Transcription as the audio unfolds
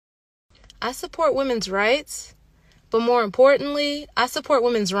I support women's rights, but more importantly, I support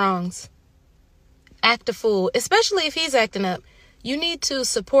women's wrongs. Act a fool, especially if he's acting up. You need to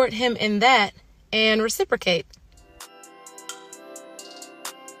support him in that and reciprocate.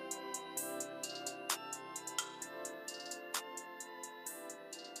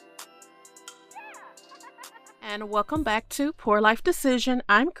 And welcome back to Poor Life Decision.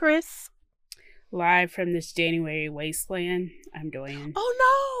 I'm Chris. Live from this January wasteland, I'm Dorian. Oh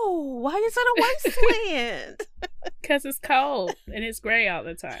no! Why is it a wasteland? Because it's cold and it's gray all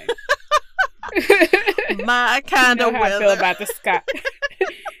the time. My kind you know of how weather. I feel about the sky.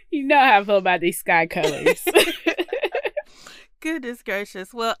 You know how I feel about these sky colors. Goodness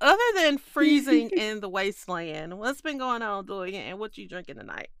gracious. Well, other than freezing in the wasteland, what's been going on, Dorian, and what you drinking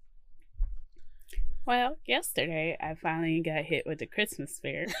tonight? Well, yesterday I finally got hit with the Christmas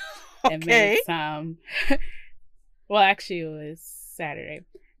spirit and Okay. made some. Well, actually, it was Saturday.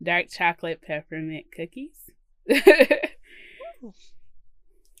 Dark chocolate peppermint cookies.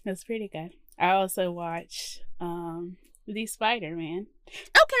 That's pretty good. I also watched the Spider-Man.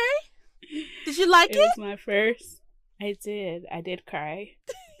 Okay. Did you like It it? was my first. I did cry,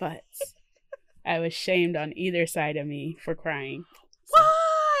 but I was shamed on either side of me for crying.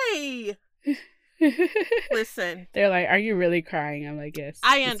 Why? Listen, They're like, "Are you really crying?" I'm like, "Yes."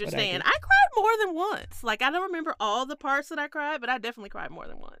 I that's what understand. did." I cried more than once. Like, I don't remember all the parts that I cried, but I definitely cried more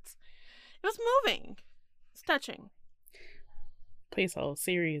than once. It was moving. It's touching. Please hold.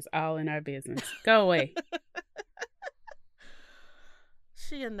 Siri is all in our business. Go away.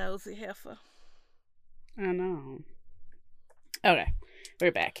 She a nosy heifer. I know. Okay,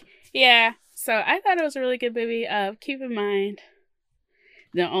 we're back. Yeah, so I thought it was a really good movie. Keep in mind,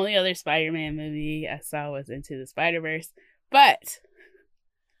 the only other Spider-Man movie I saw was Into the Spider-Verse, but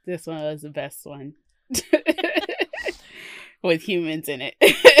this one was the best one with humans in it.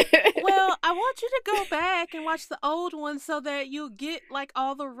 Well, I want you to go back and watch the old one so that you'll get like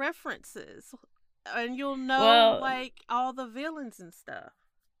all the references and you'll know like all the villains and stuff.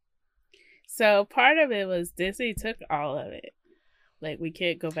 So part of it was Disney took all of it. Like, we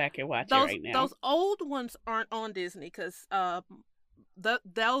can't go back and watch it right now. Those old ones aren't on Disney because those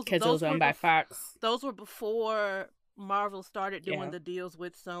Because it was owned by Fox. Those were before Marvel started doing the deals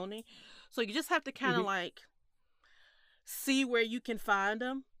with Sony. So you just have to kind of like see where you can find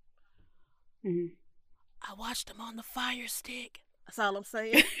them. Mm-hmm. I watched them on the Fire Stick. That's all I'm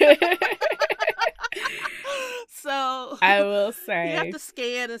saying. So I will say you have to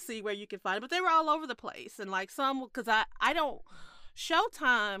scan and see where you can find it. But they were all over the place, and like some, because I don't.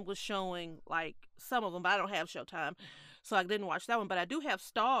 Showtime was showing like some of them, but I don't have Showtime, so I didn't watch that one. But I do have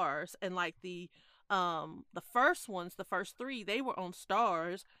Stars, and like the first ones, the first three, they were on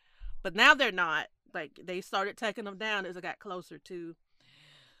Stars, but now they're not. Like, they started taking them down as it got closer to.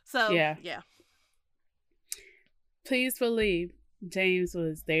 So yeah. Please believe James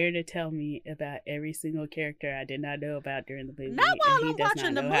was there to tell me about every single character I did not know about during the movie. Not while and he I'm does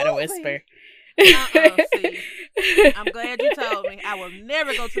watching not the know how to movie. whisper. See, I'm glad you told me. I will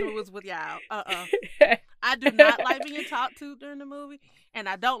never go to the movies with y'all. I do not like being talked to during the movie, and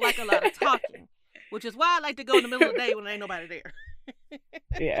I don't like a lot of talking, which is why I like to go in the middle of the day when there ain't nobody there.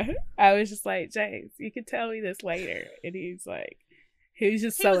 Yeah, I was just like, James, you can tell me this later, and he was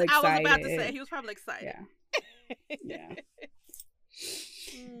just so excited. I was about to say he was probably excited. Yeah.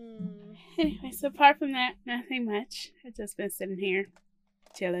 Anyway, so apart from that, nothing much. I've just been sitting here,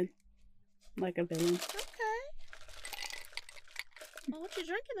 chilling, like a villain. Okay. Well, what you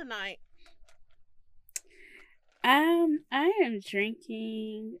drinking tonight? I am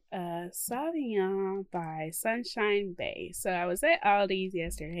drinking Sauvignon by Sunshine Bay. So I was at Aldi's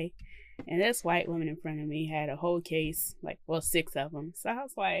yesterday, and this white woman in front of me had a whole case, 6 of them. So I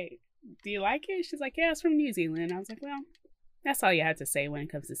was like, "Do you like it?" She's like, "Yeah, it's from New Zealand." I was like, "Well, that's all you have to say when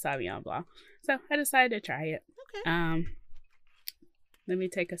it comes to Sauvignon Blanc." So I decided to try it. Okay. Let me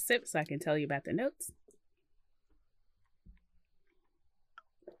take a sip so I can tell you about the notes.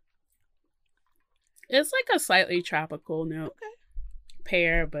 It's like a slightly tropical note. Okay.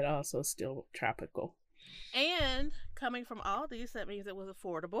 Pear, but also still tropical. And coming from Aldi's, that means it was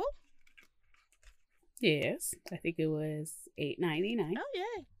affordable. Yes, I think it was $8.99. Oh,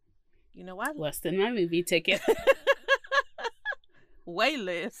 yeah. You know why? Less than my movie ticket. Way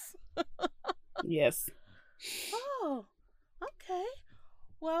less. Yes. Oh, okay.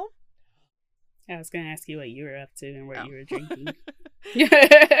 Well, I was going to ask you what you were up to and what you were drinking.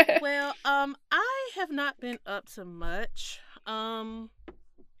 Well, I have not been up to much.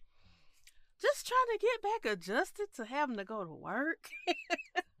 Just trying to get back adjusted to having to go to work.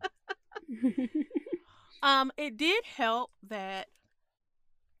 It did help that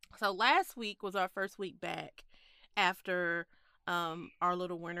So last week was our first week back after our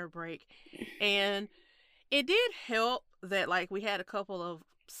little winter break. And it did help that like we had a couple of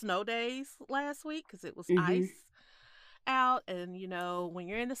snow days last week because it was ice out, and you know, when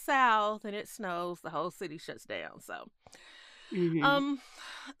you're in the South and it snows, the whole city shuts down. So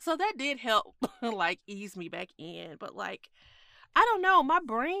so that did help like ease me back in, but like I don't know, my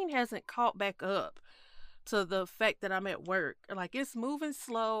brain hasn't caught back up to the fact that I'm at work. Like it's moving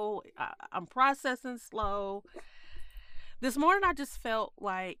slow. I'm processing slow. This morning I just felt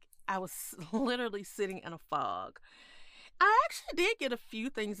like I was literally sitting in a fog. I actually did get a few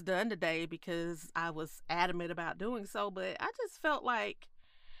things done today because I was adamant about doing so, but I just felt like,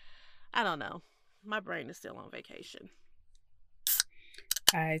 I don't know, my brain is still on vacation.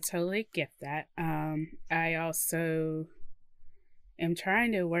 I totally get that. I also am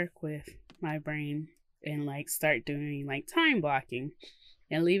trying to work with my brain and like start doing like time blocking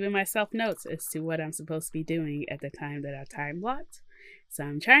and leaving myself notes as to what I'm supposed to be doing at the time that I time blocked. So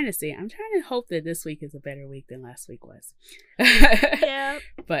I'm trying to hope that this week is a better week than last week was. Yeah.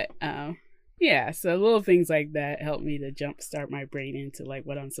 But yeah, so little things like that help me to jumpstart my brain into like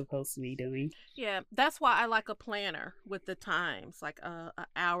what I'm supposed to be doing. Yeah, that's why I like a planner with the times, like a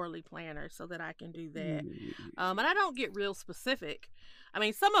hourly planner, so that I can do that. And I don't get real specific. I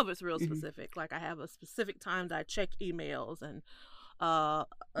mean, some of it's real specific. Like I have a specific time that I check emails, and a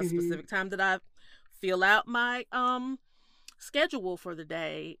specific time that I fill out my schedule for the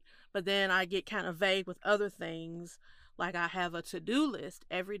day. But then I get kind of vague with other things. Like I have a to-do list.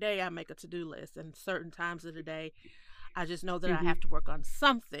 Every day I make a to-do list, and certain times of the day I just know that I have to work on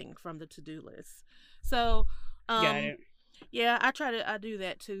something from the to-do list. So Got it. yeah, I do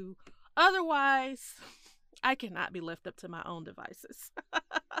that too. Otherwise, I cannot be left up to my own devices.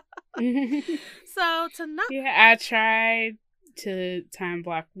 So tonight, yeah, I tried to time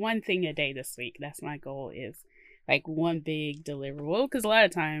block one thing a day this week. That's my goal, is like one big deliverable, because a lot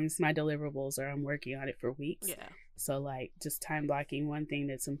of times my deliverables are I'm working on it for weeks. yeah. So like just time blocking one thing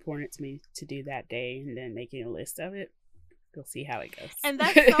that's important to me to do that day and then making a list of it. We'll see how it goes. And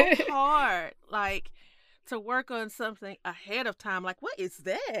that's so hard. Like to work on something ahead of time. Like, what is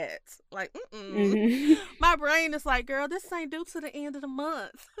that? Like, my brain is like, girl, this ain't due to the end of the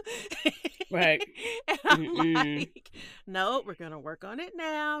month. Right. And I'm like, no, we're going to work on it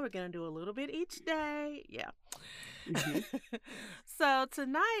now. We're going to do a little bit each day. Yeah. So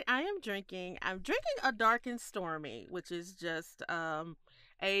tonight I'm drinking a Dark and Stormy, which is just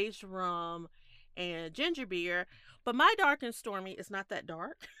aged rum and ginger beer. But my Dark and Stormy is not that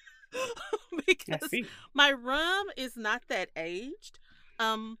dark. Because my rum is not that aged.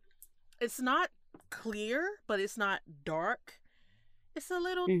 It's not clear, but it's not dark. It's a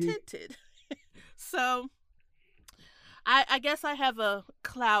little tinted. So I guess I have a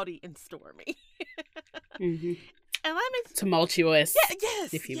cloudy and stormy. And let me tumultuous,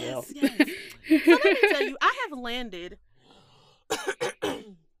 yes, if you will. Yes. So let me tell you, I have landed.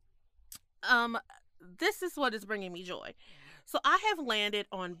 This is what is bringing me joy. So I have landed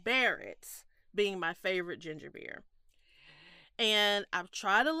on Barrett's being my favorite ginger beer. And I've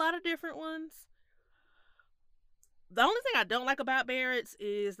tried a lot of different ones. The only thing I don't like about Barrett's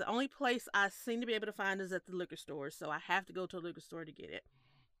is the only place I seem to be able to find is at the liquor store. So I have to go to a liquor store to get it.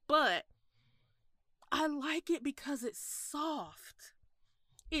 But I like it because it's soft.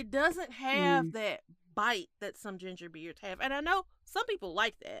 It doesn't have that bite that some ginger beers have. And I know some people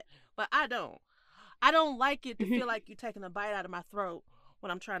like that, but I don't. I don't like it to feel like you're taking a bite out of my throat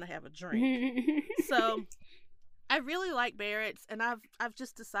when I'm trying to have a drink. So I really like Barrett's, and I've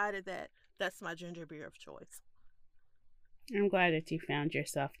just decided that that's my ginger beer of choice. I'm glad that you found your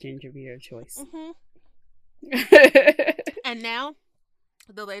soft ginger beer of choice. And now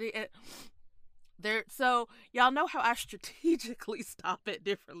the lady at there, so y'all know how I strategically stop at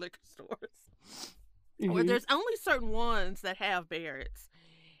different liquor stores. Where there's only certain ones that have Barrett's,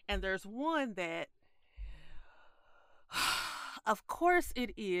 and there's one that, of course,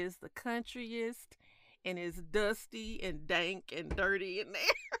 it is the countryest and is dusty and dank and dirty in there.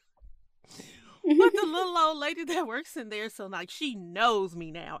 But the little old lady that works in there, so like she knows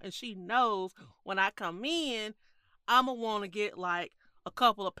me now, and she knows when I come in, I'ma want to get like a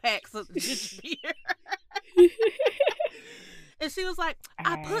couple of packs of ginger beer. And she was like,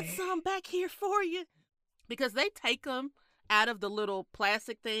 I put some back here for you, because they take them out of the little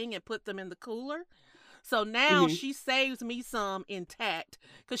plastic thing and put them in the cooler. So now she saves me some intact,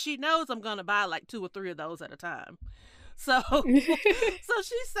 because she knows I'm going to buy like 2 or 3 of those at a time. So she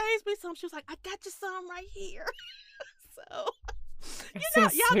saves me some. She was like, I got you some right here. So So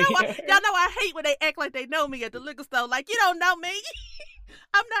sweet. Y'all know I hate when they act like they know me at the liquor store. Like, you don't know me.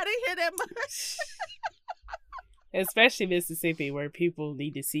 I'm not in here that much. Especially Mississippi, where people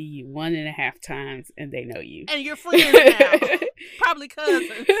need to see you 1.5 times and they know you. And you're friends now. Probably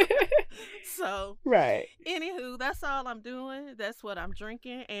cousins. So, right. Anywho, that's all I'm doing. That's what I'm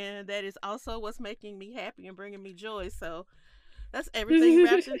drinking. And that is also what's making me happy and bringing me joy. So, that's everything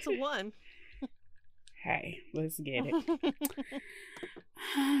wrapped into one. Hey, let's get it.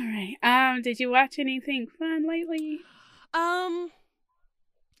 All right. Did you watch anything fun lately? I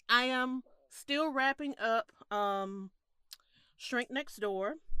am still wrapping up Shrink Next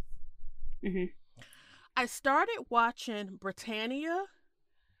Door. Mm-hmm. I started watching Britannia,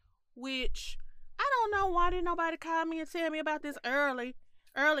 which I don't know why didn't nobody call me and tell me about this earlier.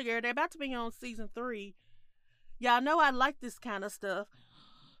 They're about to be on season 3. Y'all know I like this kind of stuff.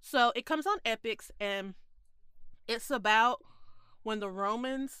 So it comes on Epix, and it's about when the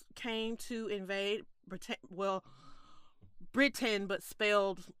Romans came to invade Britain, but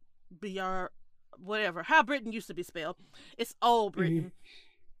spelled BR, whatever, how Britain used to be spelled. It's old Britain.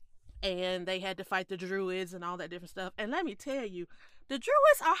 Mm-hmm. And they had to fight the Druids and all that different stuff. And let me tell you, the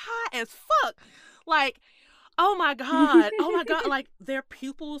Druids are high as fuck. Like, oh my God. Like, their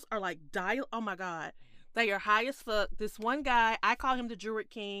pupils are like oh my God. They are high as fuck. This one guy, I call him the Druid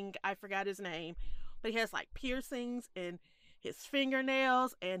King. I forgot his name. But he has like piercings in his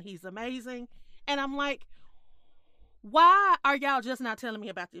fingernails, and he's amazing. And I'm like, why are y'all just not telling me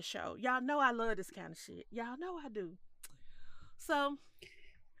about this show? Y'all know I love this kind of shit. Y'all know I do. So,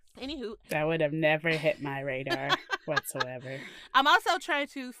 anywho. That would have never hit my radar whatsoever. I'm also trying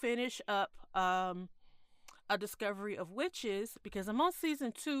to finish up A Discovery of Witches, because I'm on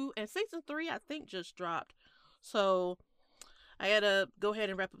season 2, and season 3 I think just dropped. So I had to go ahead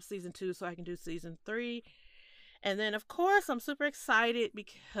and wrap up season 2 so I can do season 3. And then, of course, I'm super excited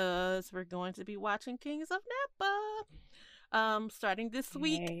because we're going to be watching Kings of Napa starting this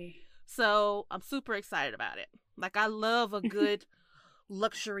week. Yay. So I'm super excited about it. Like, I love a good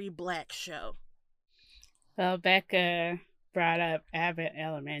luxury black show. Well, Becca brought up Abbott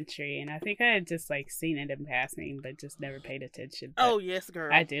Elementary, and I think I had just like seen it in passing, but just never paid attention. Oh, yes,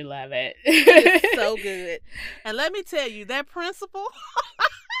 girl. I do love it. It's so good. And let me tell you, that principal...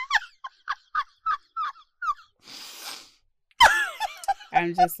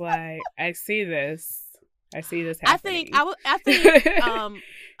 I'm just like, I see this happening. I think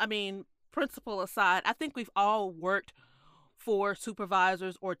I mean, principal aside, I think we've all worked for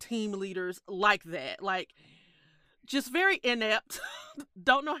supervisors or team leaders like that. Like, just very inept.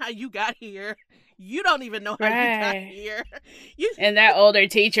 Don't know how you got here. You don't even know how you got here. And that older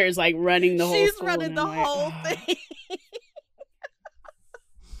teacher is like running the whole school. She's running the whole thing.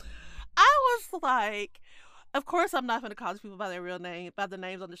 I was like, of course, I'm not going to call these people by their real name, by the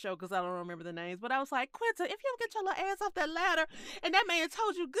names on the show, because I don't remember the names. But I was like, Quinta, if you don't get your little ass off that ladder, and that man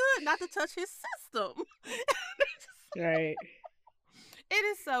told you good not to touch his system. Right. It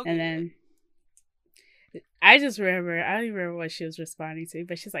is so good. And then I don't even remember what she was responding to,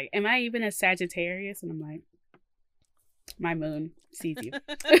 but she's like, am I even a Sagittarius? And I'm like, my moon sees you.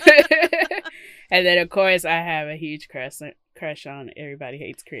 And then, of course, I have a huge crush on Everybody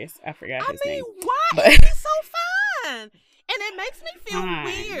Hates Chris. I forgot his name. Why? But he's so fun. And it makes me feel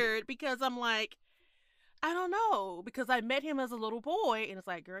weird because I'm like, I don't know. Because I met him as a little boy, and it's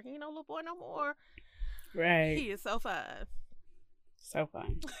like, girl, he ain't no little boy no more. Right. He is so fun. So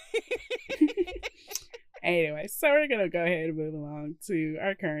fun. Anyway, so we're going to go ahead and move along to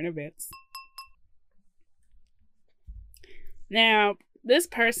our current events. Now, this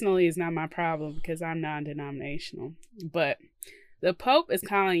personally is not my problem because I'm non-denominational, but the Pope is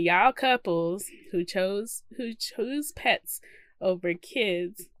calling y'all couples who choose pets over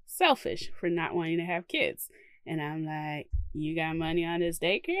kids selfish for not wanting to have kids. And I'm like, you got money on this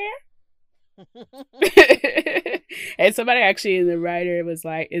daycare? And somebody actually in the writer was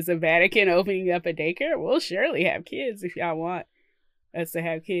like, is the Vatican opening up a daycare? We'll surely have kids if y'all want us to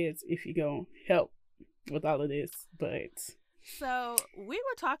have kids, if you gonna help with all of this. But so we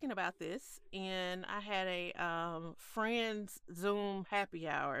were talking about this, and I had a friends Zoom happy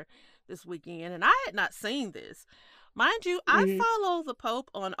hour this weekend, and I had not seen this. Mind you, I follow the Pope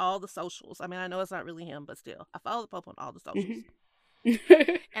on all the socials. I mean, I know it's not really him, but still, I follow the Pope on all the socials.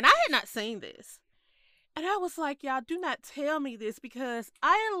 And I had not seen this. And I was like, y'all, do not tell me this because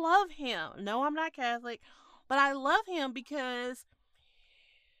I love him. No, I'm not Catholic, but I love him because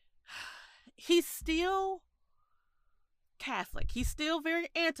he's still Catholic. He's still very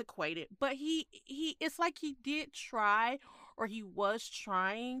antiquated, but he it's like he did try or he was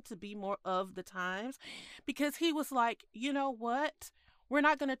trying to be more of the times, because he was like, you know what? We're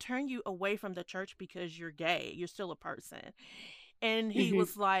not going to turn you away from the church because you're gay. You're still a person. And he Mhm.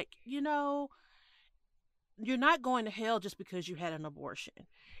 was like, you're not going to hell just because you had an abortion.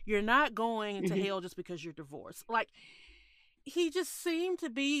 You're not going to Mhm. hell just because you're divorced. Like, he just seemed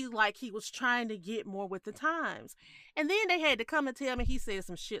to be like he was trying to get more with the times. And then they had to come and tell me he said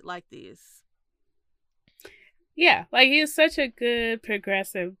some shit like this. Yeah, like he's such a good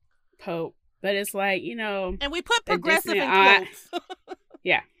progressive pope, but it's like, And we put a progressive distant in aunt. quotes.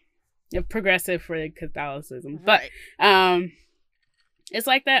 Yeah, progressive for Catholicism, Right. but it's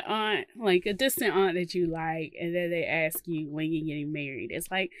like that aunt, like a distant aunt that you like, and then they ask you when you're getting married. It's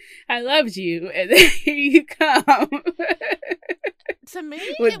like, I loved you, and then here you come. To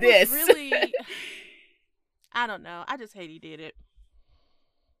me, with it this. was really, I don't know. I just hate he did it.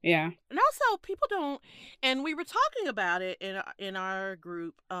 Yeah. And also, people don't, and we were talking about it in our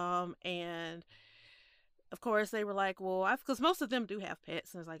group, and of course they were like, well, because most of them do have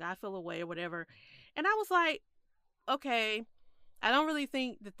pets, and it's like, I feel away or whatever. And I was like, okay, I don't really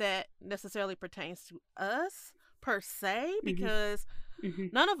think that necessarily pertains to us per se, because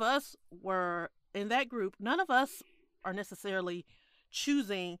none of us were in that group. None of us are necessarily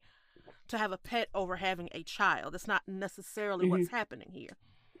choosing to have a pet over having a child. That's not necessarily what's happening here.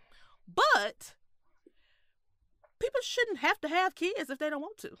 But people shouldn't have to have kids if they don't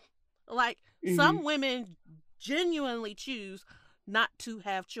want to. Like, some women genuinely choose not to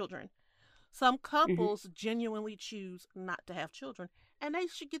have children. Some couples genuinely choose not to have children, and they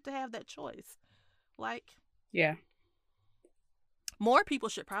should get to have that choice. Like, yeah, more people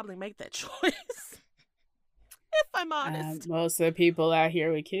should probably make that choice. If I'm honest. Most of the people out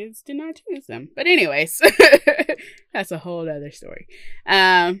here with kids do not choose them. But anyways, that's a whole other story.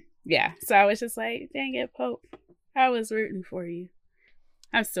 Yeah, so I was just like, dang it, Pope. I was rooting for you.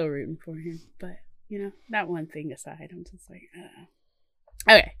 I'm still rooting for him. But, that one thing aside, I'm just like,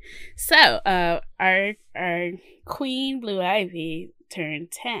 Okay, so our Queen Blue Ivy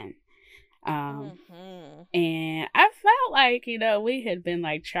turned 10. And I felt like, we had been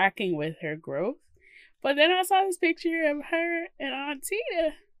like tracking with her growth. But then I saw this picture of her and Aunt Tina,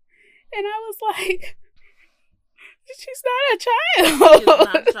 and I was like, she's not a child. She's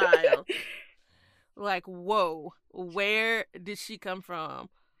not a child. Like, whoa, where did she come from?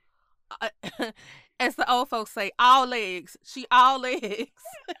 As the old folks say, all legs. She all legs.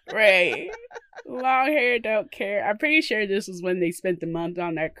 Right. Long hair, don't care. I'm pretty sure this was when they spent the month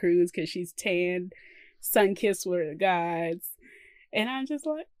on that cruise because she's tan, sun-kissed with the gods. And I'm just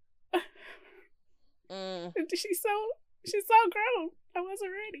like, she's so grown. I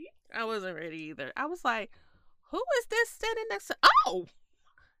wasn't ready either. I was like, who is this standing next to? Oh,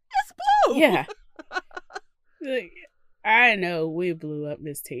 it's Blue. Yeah. Like, I know we blew up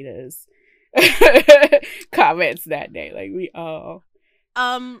Miss Tina's comments that day. Like, we all.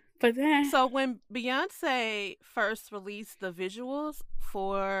 But then, so when Beyonce first released the visuals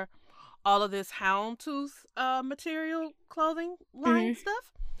for all of this houndtooth material clothing line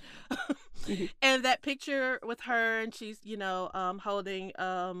stuff, and that picture with her, and she's holding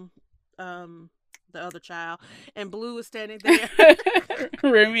the other child, and Blue is standing there.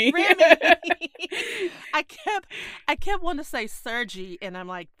 Remy. I kept wanting to say Sergi, and I'm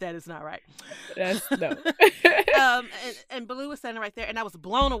like, that is not right. That's no. And Blue was standing right there, and I was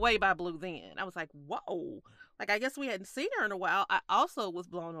blown away by Blue then. I was like, whoa. Like, I guess we hadn't seen her in a while. I also was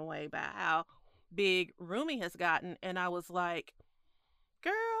blown away by how big Rumi has gotten, and I was like,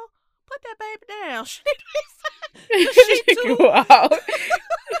 girl, put that baby down.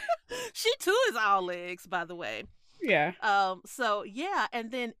 She too is all legs, by the way. Yeah. So yeah,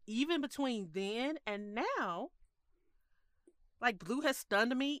 and then even between then and now, like, Blue has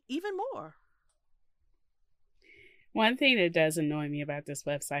stunned me even more. One thing that does annoy me about this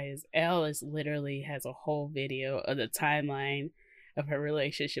website is Elle literally has a whole video of the timeline of her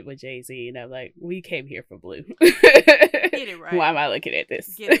relationship with Jay-Z, and I'm like, we came here for Blue. Get it right. Why am I looking at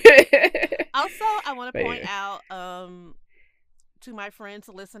this? Get it. Also, I want to point out to my friends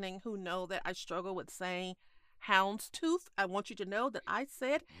listening who know that I struggle with saying houndstooth, I want you to know that I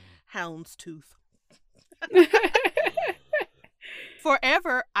said houndstooth.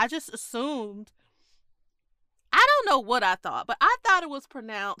 Forever, I just assumed, I don't know what I thought, but I thought it was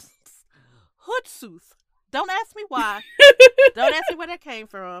pronounced hoodsuth. Don't ask me why. Don't ask me where that came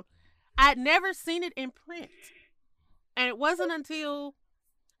from. I'd never seen it in print. And it wasn't until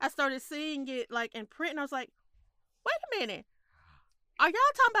I started seeing it like in print, and I was like, wait a minute. Are y'all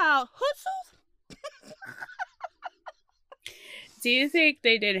talking about hoodsuth? Do you think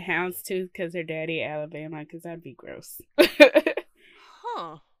they did houndstooth because their daddy Alabama? Because that'd be gross.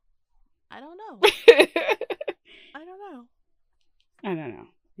 Huh. I don't know. I don't know. I don't know.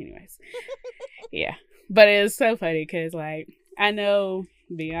 Anyways, yeah, but it's so funny because like I know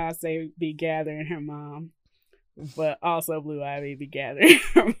Beyonce be gathering her mom, but also Blue Ivy be gathering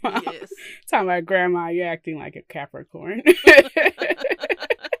her mom. Yes. Talking about grandma, you're acting like a Capricorn.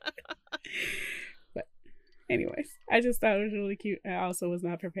 But anyways, I just thought it was really cute. I also was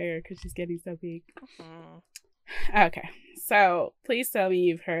not prepared because she's getting so big. Okay, so please tell me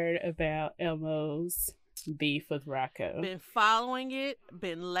you've heard about Elmo's beef with Rocco. Been following it,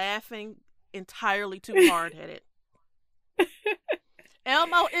 been laughing entirely too hard at it.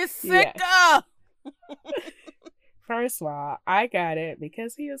 Elmo is sick. Yes. First of all, I got it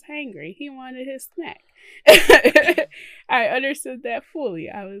because he was hangry. He wanted his snack. I understood that fully.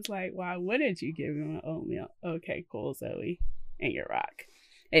 I was like, why wouldn't you give him an oatmeal? Okay, cool, Zoe. And your rock.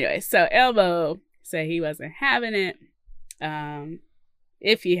 Anyway, so Elmo said he wasn't having it.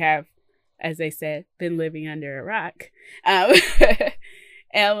 If you have, as they said, been living under a rock.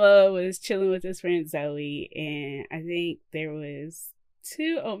 Elmo was chilling with his friend Zoe, and I think there was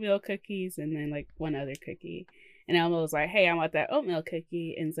 2 oatmeal cookies and then like 1 other cookie. And Elmo was like, hey, I want that oatmeal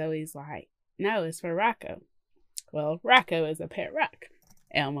cookie. And Zoe's like, no, it's for Rocco. Well, Rocco is a pet rock.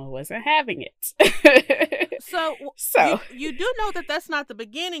 Elmo wasn't having it. So you do know that that's not the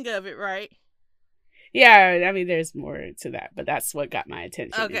beginning of it, right? Yeah, I mean, there's more to that, but that's what got my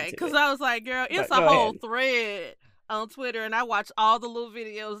attention. Okay, because I was like, girl, it's a whole thread on Twitter, and I watched all the little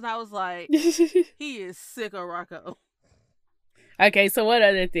videos, and I was like, he is sick of Rocco. Okay, so what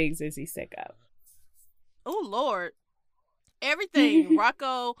other things is he sick of? Oh, Lord. Everything.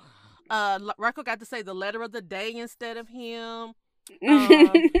 Rocco got to say the letter of the day instead of him.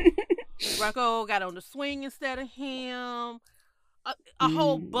 Rocco got on the swing instead of him. A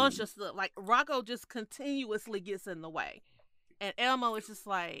whole bunch of stuff. Like, Rocco just continuously gets in the way. And Elmo is just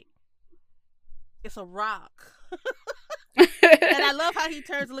like, it's a rock. And I love how he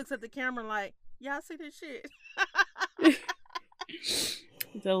turns and looks at the camera like, y'all see this shit?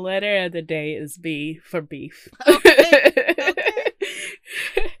 The letter of the day is B for beef. Okay.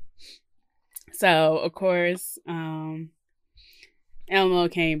 So, of course, Elmo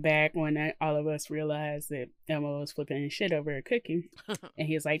came back when all of us realized that Elmo was flipping his shit over a cookie. And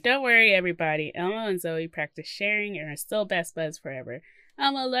he was like, don't worry, everybody. Elmo and Zoe practice sharing and are still best buds forever.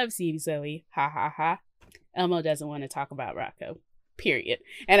 Elmo loves you, Zoe. Ha ha ha. Elmo doesn't want to talk about Rocco. Period.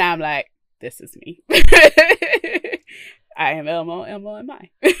 And I'm like, this is me. I am Elmo. Elmo am I.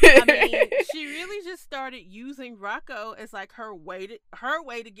 I mean, she really just started using Rocco as like her way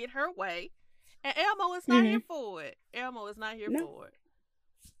to get her way. And Elmo is not here for it. Elmo is not here for it.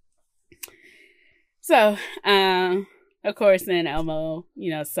 So, of course, then Elmo,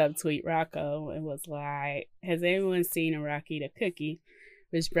 subtweet Rocco and was like, has anyone seen a rock eat a cookie?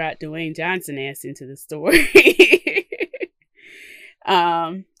 Which brought Dwayne Johnson ass into the story.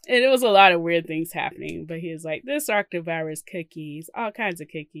 And it was a lot of weird things happening, but he was like, this rock devours cookies, all kinds of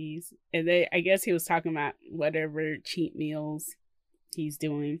cookies. And I guess he was talking about whatever cheat meals he's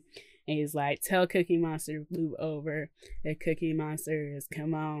doing. And he's like, tell Cookie Monster to move over. The Cookie Monster is,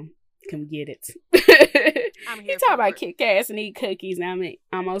 come on, come get it. I'm here. He talking about kick ass and eat cookies. Now I'm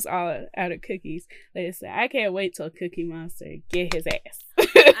almost all out of cookies. Let's say, I can't wait till Cookie Monster get his ass.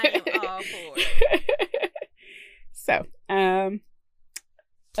 I am all for it. So,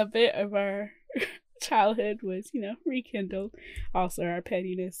 a bit of our childhood was, rekindled. Also, our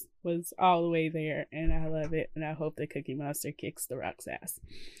pettiness was all the way there, and I love it. And I hope the Cookie Monster kicks the rock's ass.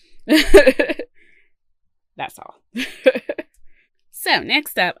 That's all. So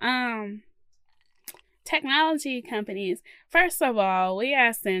next up, technology companies. First of all, we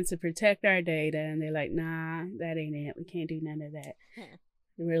asked them to protect our data, and they're like, nah, that ain't it. We can't do none of that.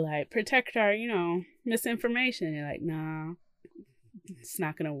 We're like, protect our, misinformation. And they're like, nah, it's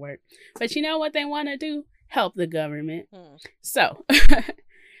not gonna work. But you know what they want to do? Help the government. So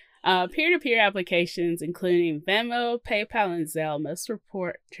peer-to-peer applications, including Venmo, PayPal, and Zelle, must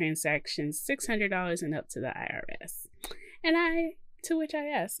report transactions $600 and up to the IRS. And to which I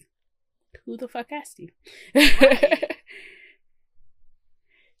ask, who the fuck asked you? Right.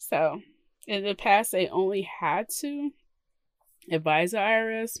 So, in the past, they only had to advise the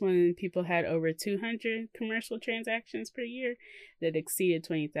IRS when people had over 200 commercial transactions per year that exceeded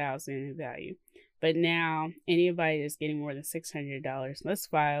 $20,000 in value. But now, anybody that's getting more than $600 must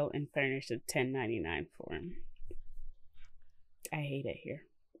file and furnish a 1099 form. I hate it here.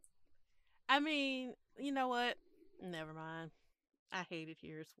 I mean, you know what? Never mind. I hate it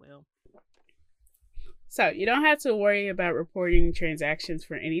here as well. So you don't have to worry about reporting transactions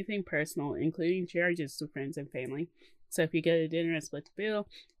for anything personal, including charges to friends and family. So if you go to dinner and split the bill,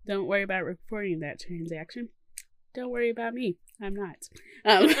 don't worry about reporting that transaction. Don't worry about me. I'm not.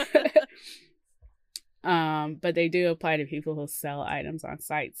 But they do apply to people who sell items on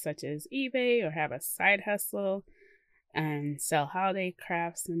sites such as eBay or have a side hustle and sell holiday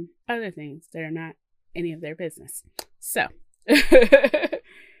crafts and other things that are not any of their business. So,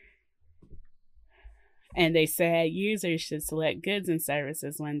 and they said users should select goods and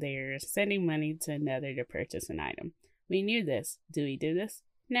services when they are sending money to another to purchase an item. We knew this. Do we do this?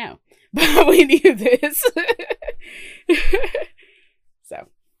 No, but we knew this. So,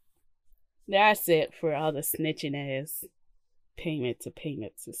 that's it for all the snitching ass payment to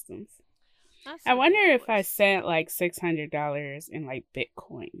payment systems. I wonder if I sent like $600 in like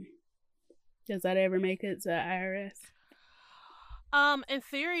Bitcoin. Does that ever make it to the IRS? In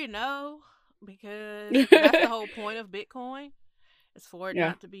theory, no, because that's the whole point of Bitcoin. Is for it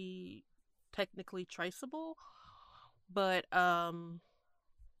not to be technically traceable. But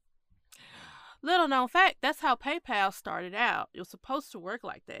little known fact, that's how PayPal started out. It was supposed to work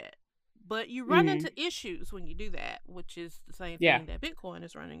like that. But you run into issues when you do that, which is the same thing that Bitcoin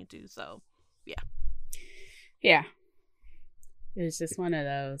is running into. So, yeah. It was just one of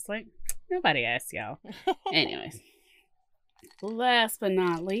those, like, nobody asked y'all. Anyways, last but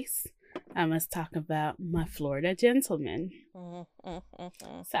not least, I must talk about my Florida gentleman. So,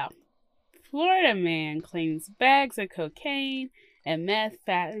 Florida man claims bags of cocaine and meth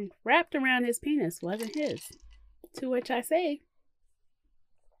wrapped around his penis wasn't his. To which I say,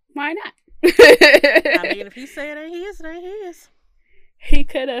 why not? I mean, if he say it ain't his, it ain't his. He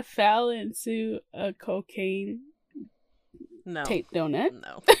could have fell into a cocaine tape donut.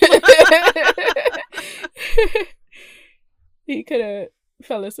 No. He could have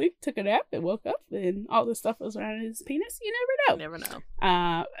fell asleep, took a nap, and woke up, and all the stuff was around his penis. You never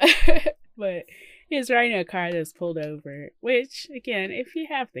know. But he was riding a car that was pulled over, which, again, if you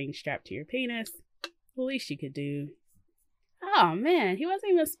have things strapped to your penis, the least you could do. Oh, man, he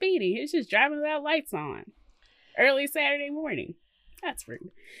wasn't even speeding. He was just driving without lights on. Early Saturday morning. That's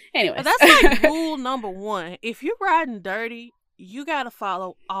rude. Anyway, that's like rule number 1. If you're riding dirty, you gotta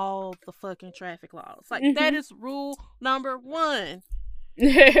follow all the fucking traffic laws. Like, that is rule number 1.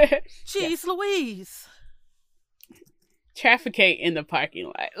 Jeez Louise. Trafficate in the parking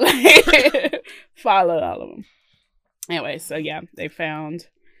lot. Follow all of them. Anyway, so yeah, they found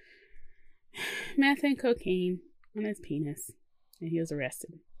meth and cocaine on his penis, and he was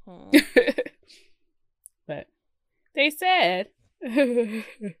arrested. But they said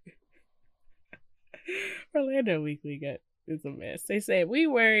Orlando Weekly is a mess. They said, we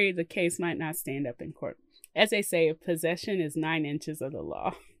worry the case might not stand up in court. As they say, possession is 9 inches of the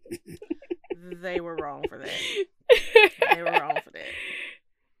law. They were wrong for that. They were wrong for that.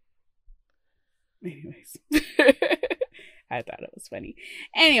 Anyways. I thought it was funny.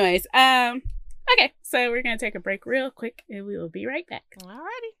 Anyways, okay, so we're going to take a break real quick, and we will be right back.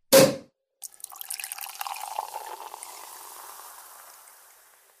 Alrighty.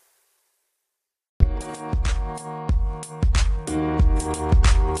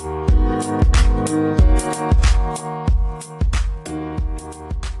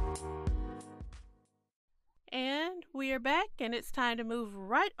 And we are back, and it's time to move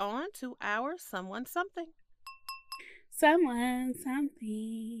right on to our Someone Something. Someone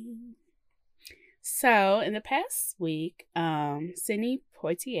Something. So, in the past week, Sidney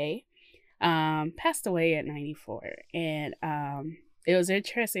Poitier passed away at 94. And it was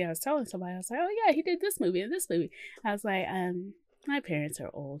interesting. I was telling somebody, I was like, oh, yeah, he did this movie and this movie. I was like, my parents are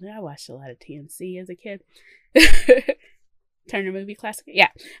old, and I watched a lot of TMC as a kid. Turner movie classic.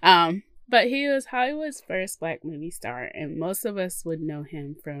 Yeah. But he was Hollywood's first Black movie star, and most of us would know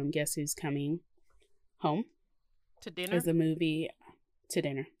him from Guess Who's Coming Home? To Dinner? As a movie. To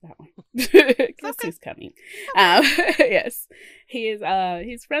Dinner, that one. Guess Who's Coming. Yes. He's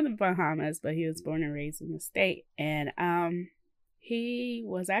from the Bahamas, but he was born and raised in the state. And he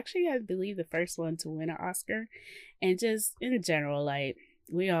was actually, I believe, the first one to win an Oscar. And just in general, like,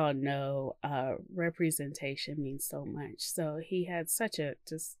 we all know representation means so much. So he had such a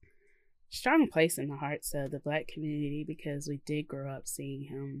just strong place in the hearts of the Black community, because we did grow up seeing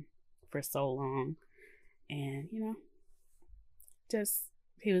him for so long. And, you know, just,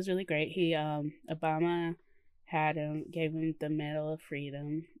 he was really great. He, Obama gave him the Medal of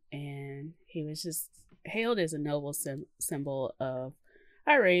Freedom, and he was just hailed as a noble symbol of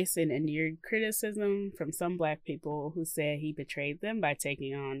our race, and endured criticism from some Black people who said he betrayed them by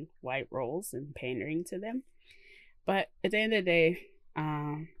taking on white roles and pandering to them. But at the end of the day,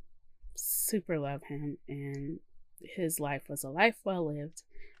 super love him, and his life was a life well lived.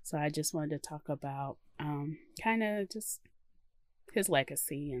 So I just wanted to talk about kind of just his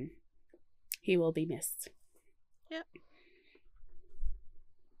legacy, and he will be missed. Yep.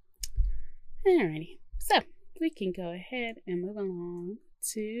 Alrighty, so we can go ahead and move along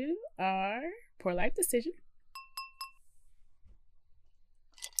to our Poor Life Decision.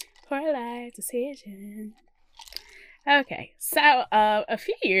 Poor Life Decision. Okay, so a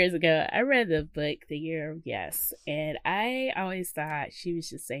few years ago, I read the book The Year of Yes, and I always thought she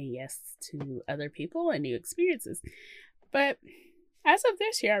was just saying yes to other people and new experiences. But as of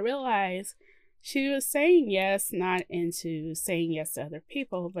this year, I realized she was saying yes, not into saying yes to other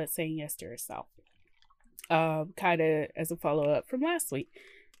people, but saying yes to herself. Kind of as a follow-up from last week.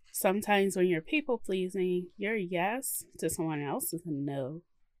 Sometimes when you're people-pleasing, your yes to someone else is a no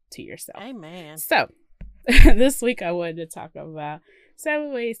to yourself. Amen. So, this week I wanted to talk about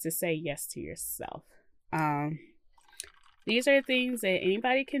 7 ways to say yes to yourself. These are things that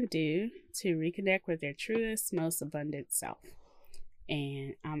anybody can do to reconnect with their truest, most abundant self.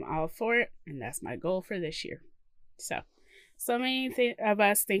 And I'm all for it, and that's my goal for this year. So many of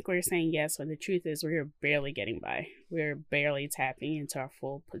us think we're saying yes, when the truth is we're barely getting by. We're barely tapping into our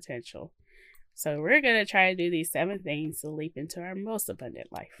full potential. So we're going to try to do these 7 things to leap into our most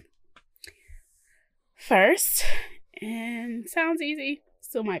abundant life. First, and sounds easy,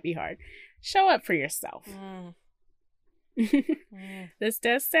 still might be hard, show up for yourself. This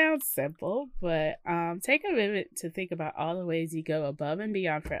does sound simple, but take a minute to think about all the ways you go above and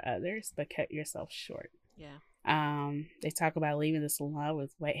beyond for others, but cut yourself short. Yeah. They talk about leaving the salon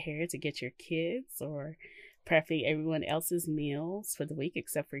with wet hair to get your kids, or prepping everyone else's meals for the week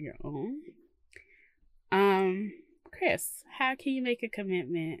except for your own. Chris, how can you make a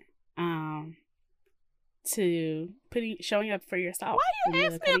commitment to showing up for yourself? Why you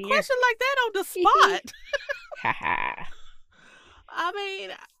ask me a question like that on the spot? Haha. I mean,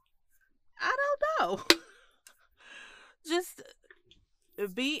 I don't know. Just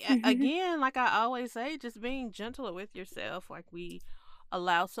be, again, like I always say, just being gentle with yourself. Like, we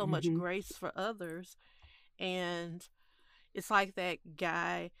allow so much grace for others. And it's like that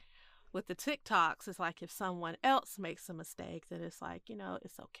guy with the TikToks. It's like if someone else makes a mistake, then it's like,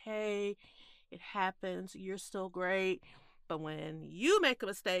 it's okay. It happens. You're still great. But when you make a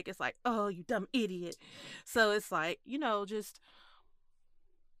mistake, it's like, oh, you dumb idiot. So it's like, just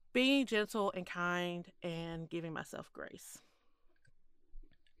being gentle and kind and giving myself grace.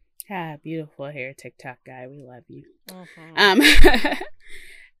 Beautiful hair TikTok guy. We love you.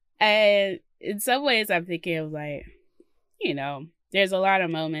 And in some ways I'm thinking of like, there's a lot of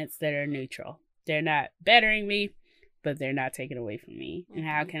moments that are neutral. They're not bettering me, but they're not taken away from me. And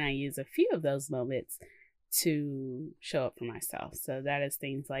how can I use a few of those moments to show up for myself? So that is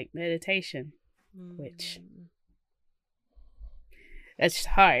things like meditation, which that's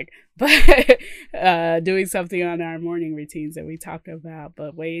hard, but doing something on our morning routines that we talked about,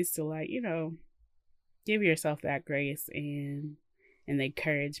 but ways to give yourself that grace and the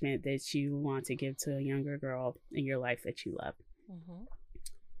encouragement that you want to give to a younger girl in your life that you love.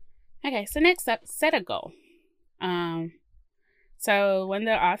 Okay, so next up, set a goal. So when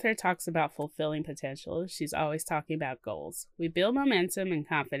the author talks about fulfilling potential, she's always talking about goals. We build momentum and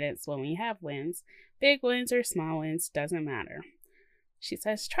confidence when we have wins. Big wins or small wins, doesn't matter. She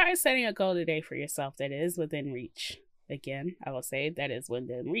says, try setting a goal today for yourself that is within reach. Again, I will say that is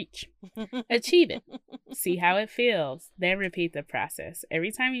within reach. Achieve it. See how it feels. Then repeat the process.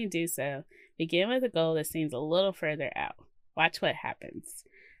 Every time you do so, begin with a goal that seems a little further out. Watch what happens.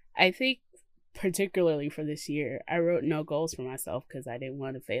 I think particularly for this year, I wrote no goals for myself because I didn't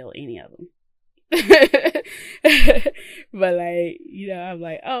want to fail any of them. But I'm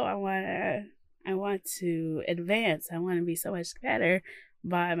like, oh, I want to advance. I want to be so much better,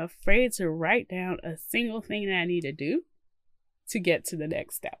 but I'm afraid to write down a single thing that I need to do to get to the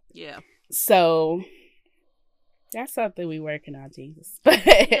next step. Yeah. So that's something we're working on, Jesus.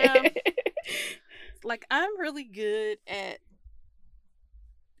 Yeah. Like, I'm really good at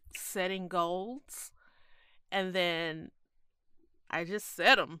setting goals, and then I just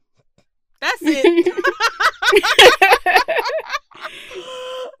set them. That's it.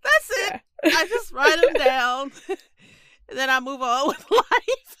 That's it. Yeah. I just write them down, and then I move on with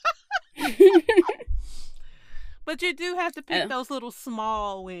life. But you do have to pick those little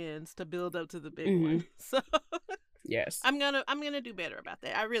small wins to build up to the big one. So yes, I'm gonna do better about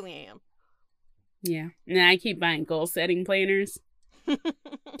that. I really am. Yeah, and I keep buying goal setting planners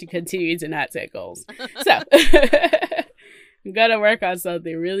to continue to not set goals. So I'm gonna work on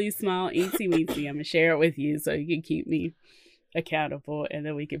something really small, eensy weensy. I'm gonna share it with you so you can keep me accountable, and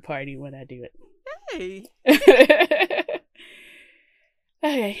then we can party when I do Hey. it.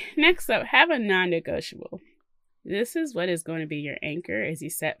 Okay, next up, have a non-negotiable. This is what is going to be your anchor as you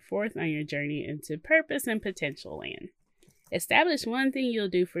set forth on your journey into purpose and potential land. Establish one thing you'll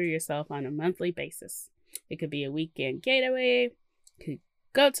do for yourself on a monthly basis. It could be a weekend getaway, could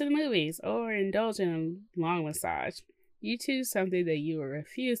go to the movies, or indulge in a long massage. You choose something that you will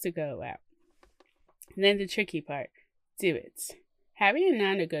refuse to go out. And then the tricky part, do it. Having a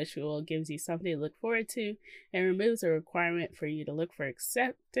non-negotiable gives you something to look forward to and removes a requirement for you to look for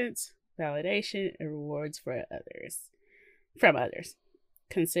acceptance, validation, and rewards from others.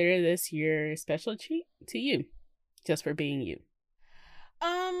 Consider this your special treat to you, just for being you.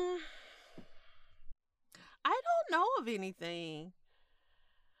 I don't know of anything.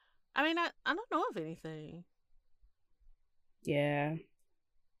 I mean, I don't know of anything. Yeah.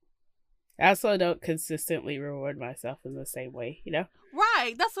 I also don't consistently reward myself in the same way, you know?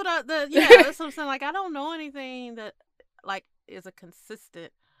 Right. That's what that's what I'm saying. Like, I don't know anything that, like, is a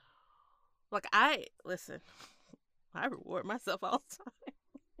consistent. Like, I reward myself all the time.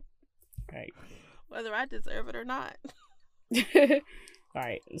 Right. Whether I deserve it or not.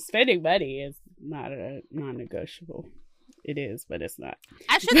 Right. Spending money is not a non-negotiable. It is, but it's not.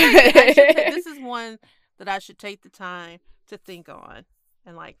 This is one that I should take the time to think on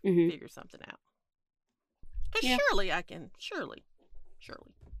and, like, figure something out. Because surely I can. Surely.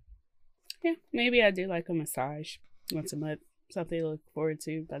 Yeah, maybe I do like a massage once a month. Something to look forward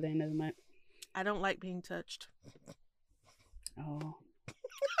to by the end of the month. I don't like being touched. Oh,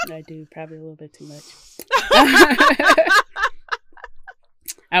 I do probably a little bit too much.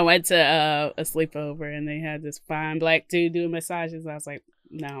 I went to a sleepover and they had this fine black dude doing massages. I was like,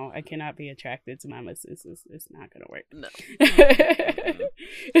 no, I cannot be attracted to my masseuse. It's not going to work. No.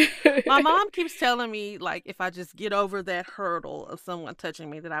 My mom keeps telling me, like, if I just get over that hurdle of someone touching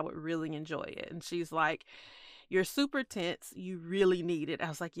me, that I would really enjoy it. And she's like, you're super tense. You really need it. I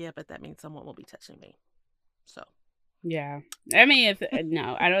was like, yeah, but that means someone will be touching me. So. Yeah. I mean,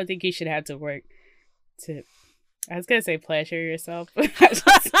 no, I don't think you should have to work to... I was gonna say pleasure yourself, but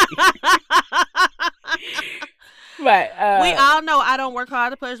we all know I don't work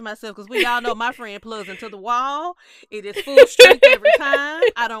hard to pleasure myself because we all know my friend plugs into the wall. It is full strength every time.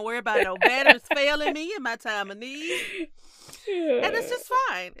 I don't worry about no batteries failing me in my time of need, and it's just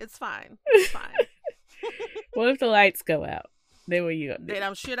fine. It's fine. What if the lights go out? Then what you gonna do? Then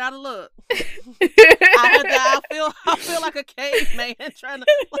I'm shit out of luck. I feel like a caveman trying to,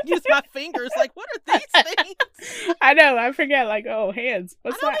 like, use my fingers. Like, what are these things? I know. I forget. Like, oh, hands.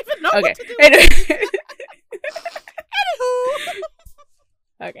 What's that? I don't even know what to do.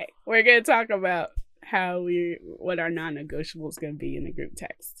 Anywho. Okay, we're gonna talk about what our non-negotiable is gonna be in the group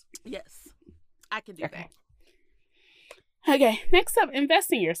text. Yes, I can do that. Okay, next up,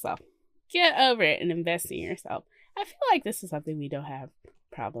 invest in yourself. Get over it and invest in yourself. I feel like this is something we don't have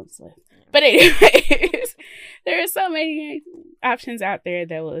problems with. But anyways, there are so many options out there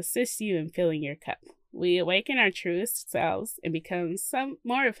that will assist you in filling your cup. We awaken our truest selves and become some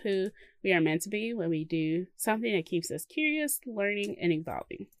more of who we are meant to be when we do something that keeps us curious, learning, and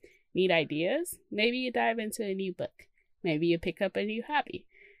evolving. Need ideas? Maybe you dive into a new book. Maybe you pick up a new hobby.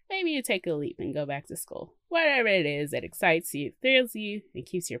 Maybe you take a leap and go back to school. Whatever it is that excites you, thrills you, and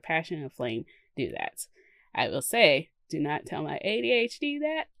keeps your passion aflame, do that. I will say, do not tell my ADHD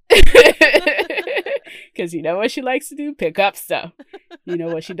that. Because you know what she likes to do? Pick up stuff. You know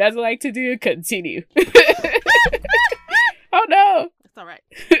what she doesn't like to do? Continue. Oh no. It's all right.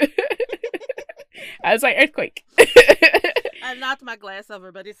 I was like, earthquake. I knocked my glass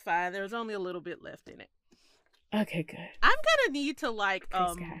over, but it's fine. There's only a little bit left in it. Okay, good. I'm gonna need to, like,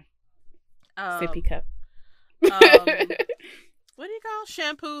 sippy cup. What do you call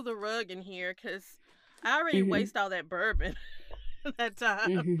shampoo the rug in here? Because I already waste all that bourbon that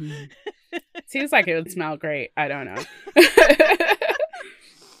time. Seems like it would smell great. I don't know.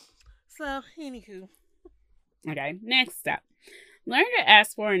 So, anywho. Okay, next up. Learn to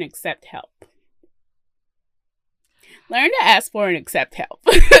ask for and accept help. Learn to ask for and accept help.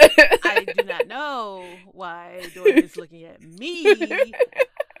 I do not know why Dorian is looking at me.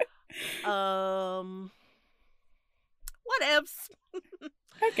 What else?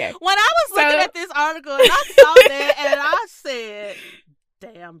 Okay. When I was looking at this article and I saw that and I said,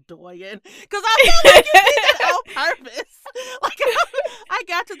 damn, Dorian. Because I felt like you did that on purpose. Like, I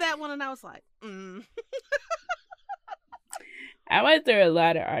got to that one and I was like, I went through a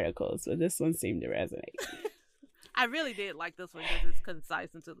lot of articles, but this one seemed to resonate. I really did like this one because it's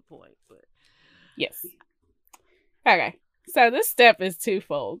concise and to the point. But yes. Okay. So this step is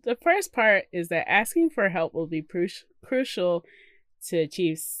twofold. The first part is that asking for help will be crucial to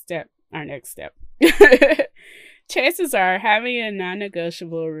achieve our next step. Chances are having a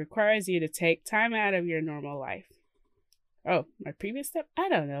non-negotiable requires you to take time out of your normal life. Oh, my previous step? I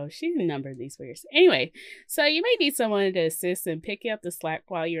don't know. She numbered these words. Anyway, so you may need someone to assist and pick you up the slack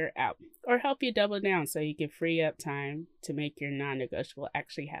while you're out, or help you double down so you can free up time to make your non-negotiable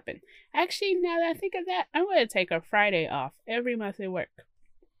actually happen. Actually, now that I think of that, I'm going to take a Friday off every month at work.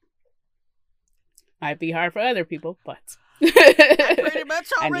 Might be hard for other people, but I pretty much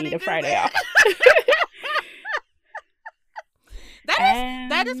I already need a do Friday that. off.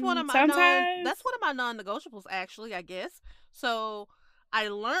 That is one of my sometimes that's one of my non-negotiables, actually, I guess. So I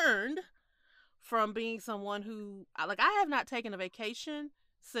learned from being someone who I have not taken a vacation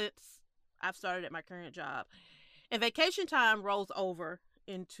since I've started at my current job. And vacation time rolls over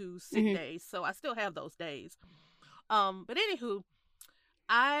into sick days, so I still have those days. But anywho,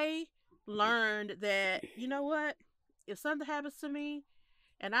 I learned that, you know what? If something happens to me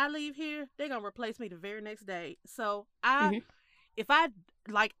and I leave here, they're going to replace me the very next day. So if I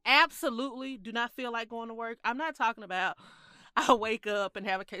absolutely do not feel like going to work, I'm not talking about I wake up and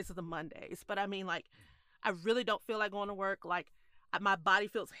have a case of the Mondays, but I mean, like, I really don't feel like going to work. Like, my body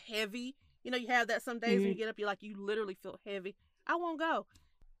feels heavy. You know, you have that some days when you get up, you literally feel heavy. I won't go.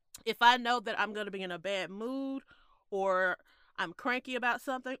 If I know that I'm going to be in a bad mood, or I'm cranky about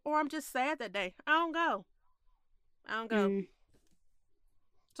something, or I'm just sad that day, I don't go.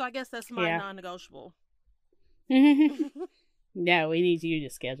 So I guess that's my non-negotiable. No, we need you to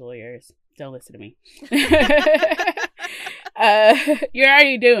schedule yours. Don't listen to me. You're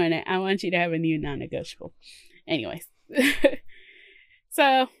already doing it. I want you to have a new non-negotiable. Anyways.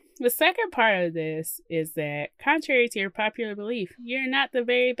 So, the second part of this is that, contrary to your popular belief, you're not the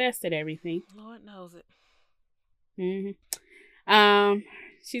very best at everything. Lord knows it.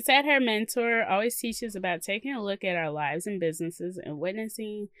 She said her mentor always teaches about taking a look at our lives and businesses and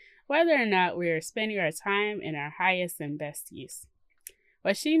witnessing whether or not we are spending our time in our highest and best use.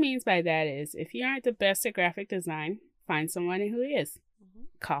 What she means by that is, if you aren't the best at graphic design, find someone who is.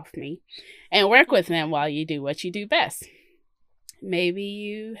 Cough me. And work with them while you do what you do best. Maybe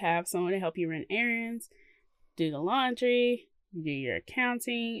you have someone to help you run errands, do the laundry, do your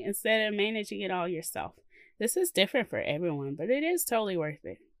accounting, instead of managing it all yourself. This is different for everyone, but it is totally worth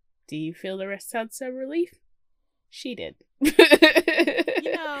it. Do you feel the sense of relief? She did.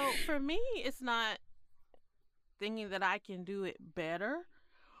 You know, for me, it's not thinking that I can do it better,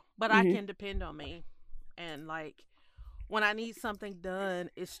 but I can depend on me. And, like, when I need something done,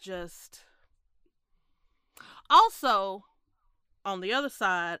 it's just... Also, on the other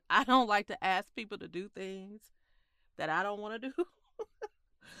side, I don't like to ask people to do things that I don't want to do.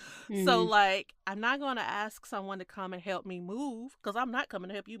 So, like, I'm not going to ask someone to come and help me move, because I'm not coming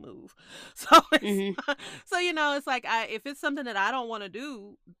to help you move. So, so you know, it's like, if it's something that I don't want to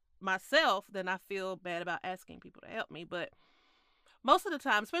do myself, then I feel bad about asking people to help me. But most of the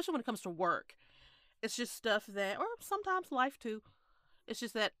time, especially when it comes to work, it's just stuff that, or sometimes life too, it's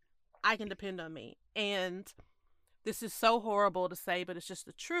just that I can depend on me. And this is so horrible to say, but it's just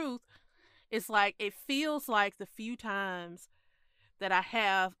the truth. It's like, it feels like the few times that I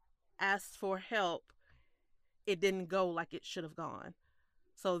have asked for help, it didn't go like it should have gone.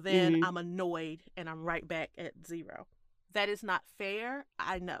 So then I'm annoyed and I'm right back at zero. That is not fair.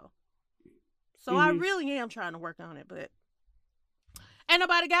 I know. So I really am trying to work on it, but ain't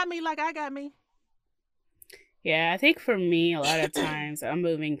nobody got me like I got me. Yeah, I think for me, a lot of times I'm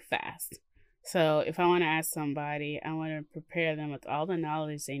moving fast. So if I want to ask somebody, I want to prepare them with all the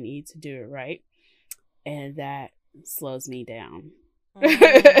knowledge they need to do it right. And that slows me down.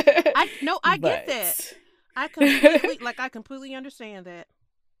 I get that. I completely understand that.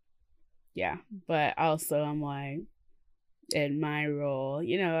 Yeah, but also I'm like, in my role,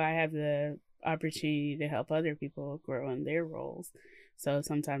 you know, I have the opportunity to help other people grow in their roles. So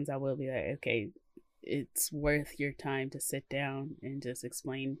sometimes I will be like, okay, it's worth your time to sit down and just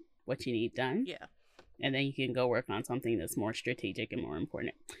explain what you need done. Yeah. And then you can go work on something that's more strategic and more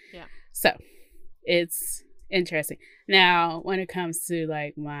important. Yeah. So it's interesting. Now, when it comes to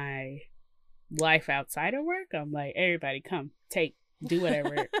like my life outside of work, I'm like, everybody come, do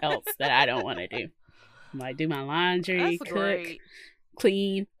whatever else that I don't want to do. I'm like, do my laundry, cook,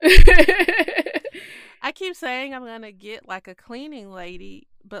 clean. I keep saying I'm going to get like a cleaning lady,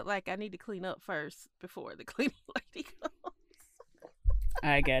 but like I need to clean up first before the cleaning lady comes.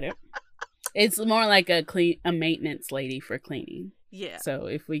 I get it. It's more like a maintenance lady for cleaning. Yeah. So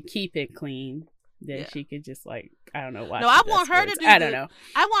if we keep it clean, then she could just like, I don't know why. No, I want her to do I don't know.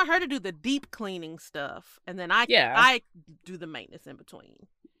 I want her to do the deep cleaning stuff, and then I do the maintenance in between.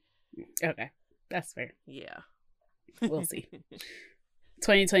 Okay. That's fair. Yeah. We'll see.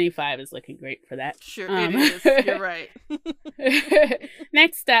 2025 is looking great for that. Sure, it is. You're right.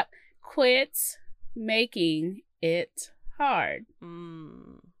 Next up, quit making it hard.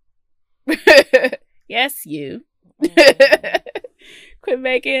 Yes, you. Quit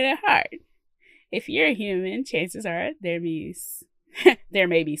making it hard. If you're a human, chances are there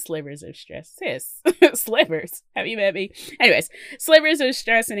may be slivers of stress. Sis, slivers. Have you met me? Anyways, slivers of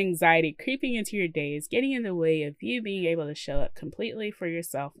stress and anxiety creeping into your days, getting in the way of you being able to show up completely for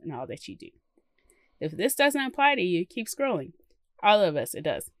yourself and all that you do. If this doesn't apply to you, keep scrolling. All of us, it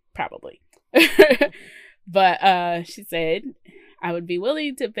does. Probably. But she said, I would be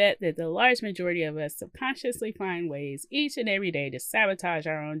willing to bet that the large majority of us subconsciously find ways each and every day to sabotage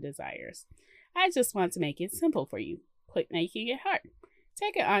our own desires. I just want to make it simple for you. Quit making it hard.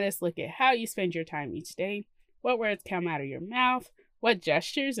 Take an honest look at how you spend your time each day, what words come out of your mouth, what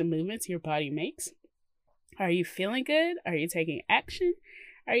gestures and movements your body makes. Are you feeling good? Are you taking action?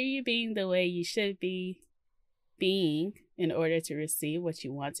 Are you being the way you should be being in order to receive what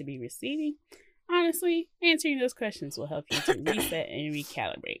you want to be receiving? Honestly, answering those questions will help you to reset and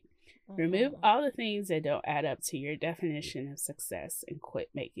recalibrate. Remove all the things that don't add up to your definition of success and quit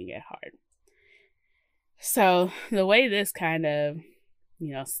making it hard. So the way this kind of,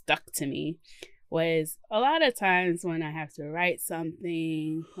 stuck to me was a lot of times when I have to write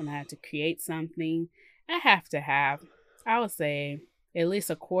something, when I have to create something, I have to have, I would say, at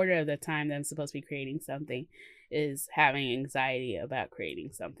least a quarter of the time that I'm supposed to be creating something is having anxiety about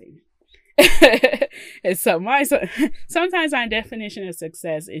creating something. And so sometimes my definition of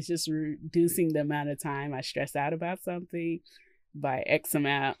success is just reducing the amount of time I stress out about something by X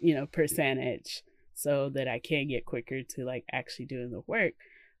amount, percentage, so that I can get quicker to actually doing the work.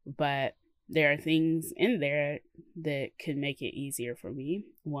 But there are things in there that can make it easier for me.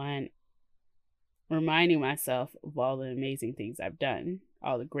 One, reminding myself of all the amazing things I've done,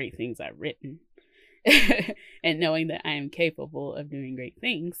 all the great things I've written, and knowing that I am capable of doing great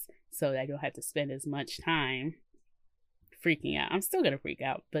things so that I don't have to spend as much time freaking out. I'm still going to freak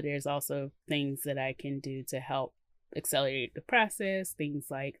out, but there's also things that I can do to help accelerate the process. Things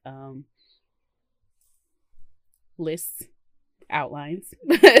like lists, outlines,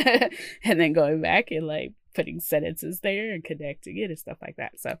 and then going back and putting sentences there and connecting it and stuff like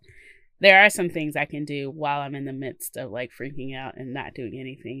that. So there are some things I can do while I'm in the midst of freaking out and not doing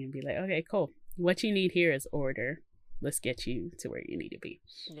anything, and be like, okay, cool. What you need here is order. Let's get you to where you need to be.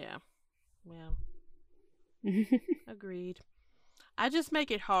 Yeah. Agreed. I just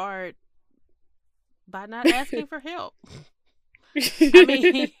make it hard by not asking for help. I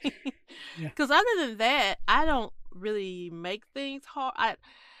mean, because other than that, I don't really make things hard.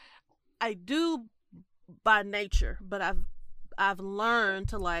 I do by nature, but I've learned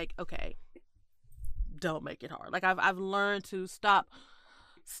to okay, don't make it hard. I've learned to stop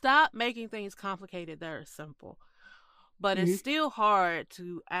making things complicated that are simple. But it's still hard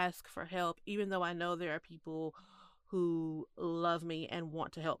to ask for help, even though I know there are people who love me and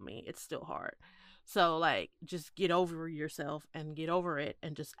want to help me. It's still hard. So just get over yourself and get over it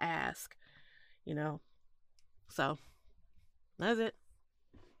and just ask, So that's it.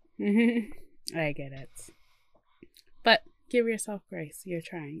 I get it. But give yourself grace. You're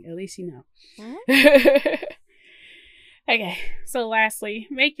trying. At least you know. Okay. So lastly,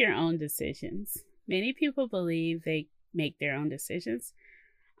 make your own decisions. Many people believe they make their own decisions.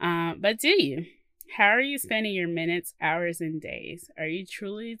 But do you? How are you spending your minutes, hours, and days? Are you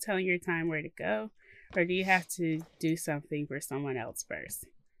truly telling your time where to go? Or do you have to do something for someone else first?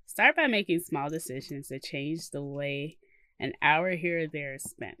 Start by making small decisions that change the way an hour here or there is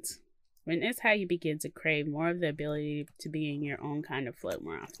spent. Witness how you begin to crave more of the ability to be in your own kind of flow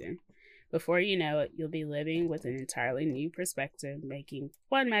more often. Before you know it, you'll be living with an entirely new perspective, making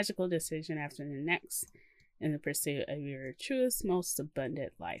one magical decision after the next in the pursuit of your truest, most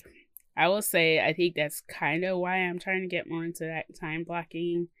abundant life. I will say, I think that's kind of why I'm trying to get more into that time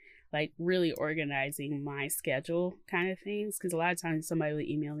blocking, really organizing my schedule kind of things. Because a lot of times somebody will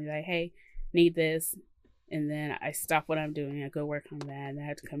email me hey, need this. And then I stop what I'm doing. I go work on that. And I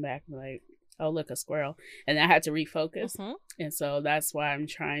have to come back and be oh, look, a squirrel. And I had to refocus. And so that's why I'm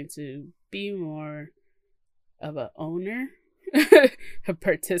trying to be more of an owner, a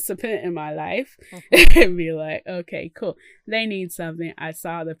participant in my life, and be okay, cool. They need something. I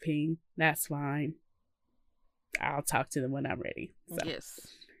saw the ping. That's fine. I'll talk to them when I'm ready. So. Yes.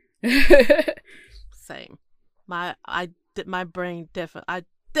 Same. My brain I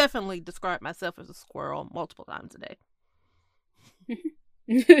definitely describe myself as a squirrel multiple times a day.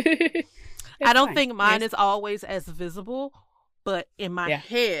 I don't think mine is always as visible, but in my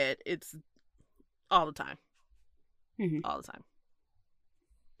head, it's all the time. all the time.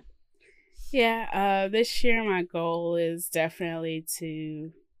 Yeah, this year my goal is definitely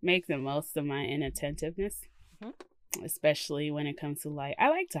to make the most of my inattentiveness, especially when it comes to like, I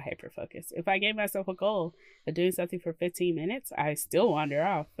like to hyper focus. If I gave myself a goal of doing something for 15 minutes, I still wander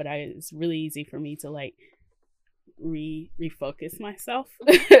off, but it's really easy for me to like refocus myself.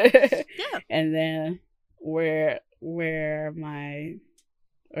 Yeah. And then where my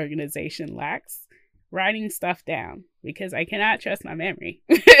organization lacks, writing stuff down, because I cannot trust my memory.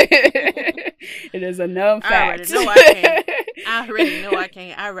 It is a known fact. I already know I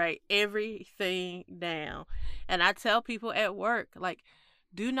can't. I write everything down. And I tell people at work, like,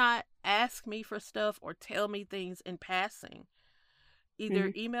 do not ask me for stuff or tell me things in passing.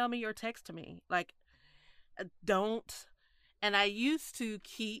 Either email me or text me. Like, don't. And I used to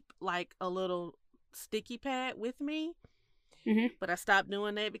keep like a little sticky pad with me. But I stopped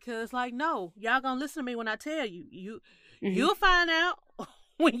doing that because, like, no, y'all gonna listen to me when I tell you. You'll find out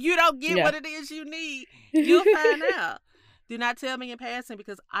when you don't get what it is you need. You'll find out. Do not tell me in passing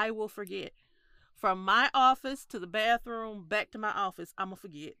because I will forget. From my office to the bathroom, back to my office, I'm gonna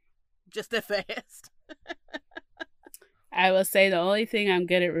forget just that fast. I will say the only thing I'm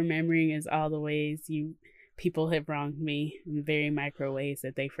good at remembering is all the ways people have wronged me in very micro ways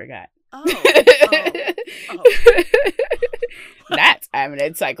that they forgot. Oh. That I'm an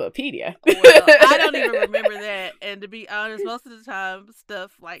encyclopedia. Well, I don't even remember that. And to be honest, most of the time,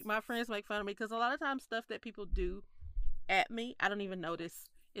 stuff like my friends make fun of me because a lot of times stuff that people do at me, I don't even notice.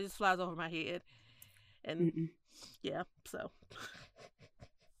 It just flies over my head. And yeah, so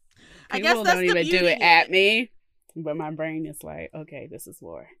I guess that's don't even do it at me, but my brain is like, okay, this is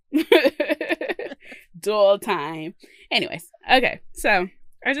war. Dual time. Anyways, okay, so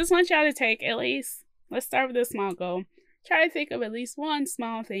I just want y'all to take at least, let's start with a small goal. Try to think of at least one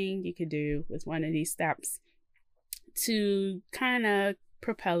small thing you could do with one of these steps to kind of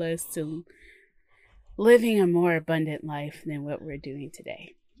propel us to living a more abundant life than what we're doing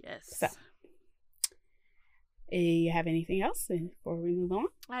today. Yes. So, you have anything else before we move on?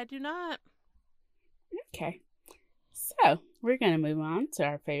 I do not. Okay. So, we're going to move on to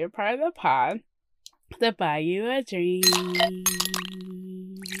our favorite part of the pod, the Buy You a Drink.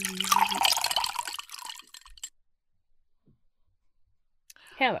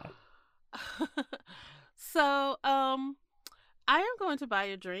 Hello. So, I am going to buy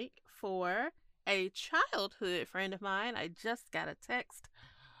a drink for a childhood friend of mine. I just got a text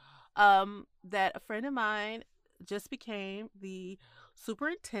that a friend of mine just became the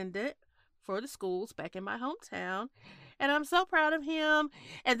superintendent for the schools back in my hometown, and I'm so proud of him.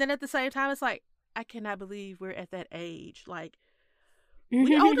 And then at the same time, it's like, I cannot believe we're at that age. Like,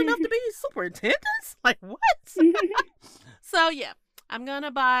 we old enough to be superintendents? Like, what? So, yeah. I'm going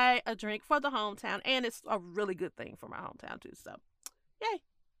to buy a drink for the hometown, and it's a really good thing for my hometown, too. So, yay.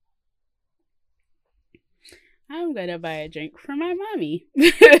 I'm going to buy a drink for my mommy.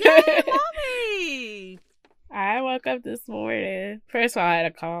 Yay, mommy! I woke up this morning. First of all, I had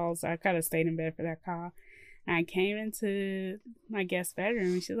a call, so I kind of stayed in bed for that call. And I came into my guest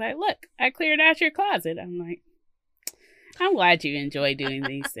bedroom, and she's like, look, I cleared out your closet. I'm like, I'm glad you enjoy doing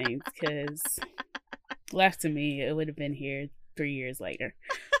these things, because left to me, it would have been here 3 years later.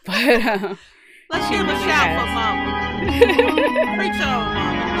 But let's give a shout for Mama. Preach on,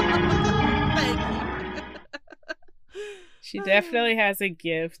 Mama. Thank you. She definitely has a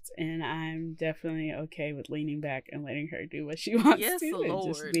gift, and I'm definitely okay with leaning back and letting her do what she wants to. Lord.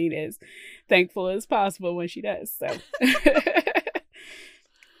 And just being as thankful as possible when she does. So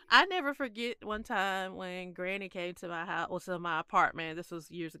I never forget one time when Granny came to my house, or to my apartment. This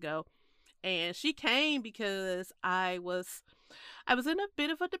was years ago. And she came because I was in a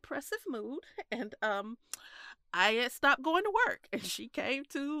bit of a depressive mood, and I had stopped going to work, and she came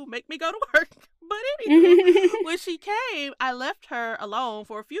to make me go to work. But anyway, when she came, I left her alone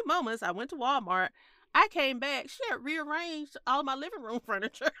for a few moments. I went to Walmart. I came back. She had rearranged all my living room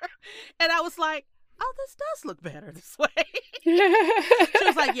furniture, and I was like, oh, this does look better this way. She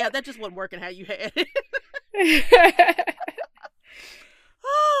was like, yeah, that just wasn't working how you had it.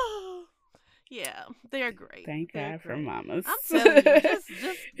 Yeah, they're great. Thank God for mamas. I'm telling you,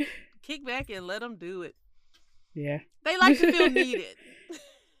 just kick back and let them do it. Yeah. They like to feel needed.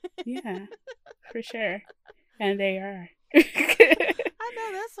 Yeah, for sure. And they are. I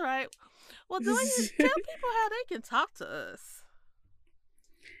know, that's right. Well, tell people how they can talk to us.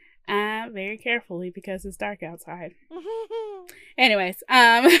 Very carefully, because it's dark outside. Anyways,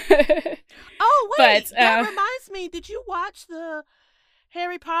 oh, wait, that reminds me. Did you watch the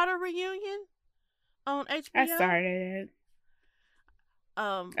Harry Potter reunion on HBO? I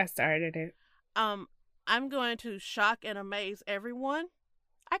started it. I'm going to shock and amaze everyone.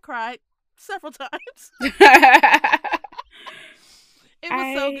 I cried several times. It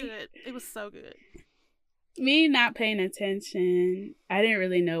was so good. It was so good. Me not paying attention, I didn't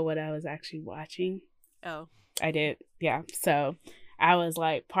really know what I was actually watching. Oh. I did, yeah. So I was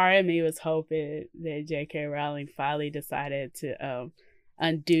like, part of me was hoping that J.K. Rowling finally decided to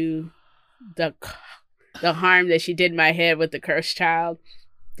undo the harm that she did in my head with the cursed child.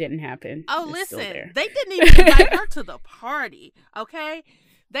 Didn't happen. Oh, it's listen, they didn't even invite her to the party, okay?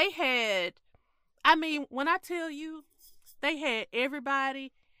 They had, I mean, when I tell you, they had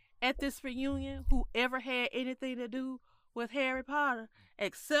everybody at this reunion who ever had anything to do with Harry Potter,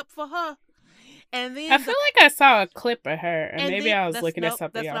 except for her. And then I feel like I saw a clip of her, and maybe then, I was looking at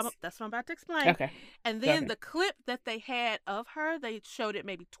something else. That's what I'm about to explain. Okay. And then the clip that they had of her, they showed it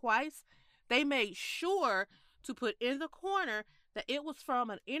maybe twice. They made sure to put in the corner that it was from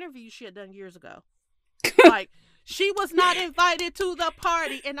an interview she had done years ago. Like, she was not invited to the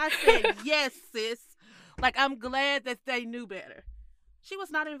party. And I said, yes, sis. Like, I'm glad that they knew better. She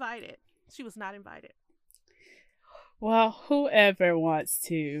was not invited. She was not invited. Well, whoever wants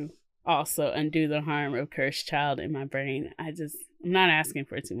to also undo the harm of Cursed Child in my brain, I'm not asking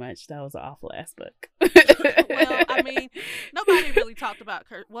for too much. That was an awful ass book. Well, I mean, nobody really talked about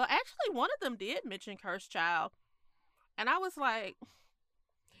Cursed. Well, actually, one of them did mention Cursed Child. And I was like,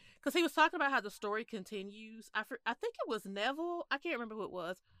 because he was talking about how the story continues. I think it was Neville. I can't remember who it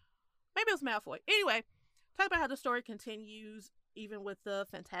was. Maybe it was Malfoy. Anyway, talk about how the story continues even with the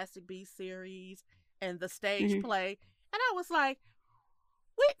Fantastic Beasts series and the stage play. And I was like,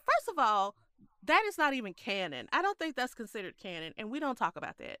 wait, first of all, that is not even canon. I don't think that's considered canon, and we don't talk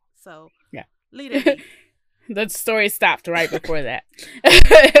about that. So, yeah. Lead it. The story stopped right before that.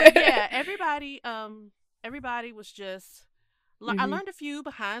 Yeah, everybody was just, I learned a few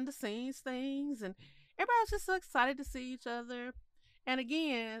behind the scenes things, and everybody was just so excited to see each other. And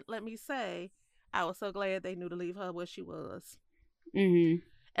again, let me say, I was so glad they knew to leave her where she was. Mm-hmm.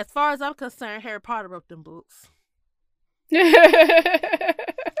 As far as I'm concerned, Harry Potter wrote them books. She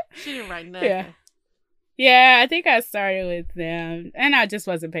didn't write nothing. Yeah, I think I started with them, and I just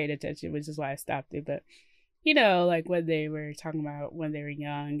wasn't paying attention, which is why I stopped it. But, you know, like what they were talking about when they were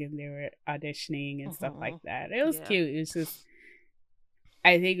young and they were auditioning and stuff like that. It was cute. It was just,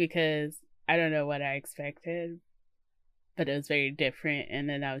 I think because I don't know what I expected, but it was very different. And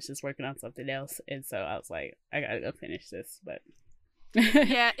then I was just working on something else. And so I was like, I gotta go finish this. But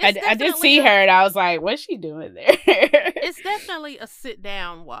yeah, I did see her and I was like, what's she doing there? It's definitely a sit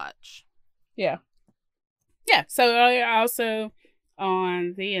down watch. Yeah. Yeah. So also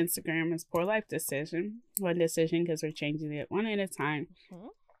on the Instagram is Poor Life Decision. One decision because we're changing it one at a time. Mm-hmm.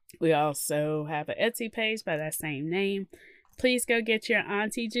 We also have an Etsy page by that same name. Please go get your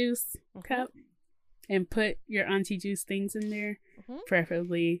Auntie Juice cup and put your Auntie Juice things in there.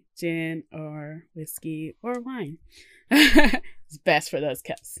 Preferably gin or whiskey or wine. It's best for those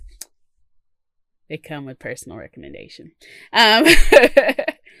cups. They come with personal recommendation. You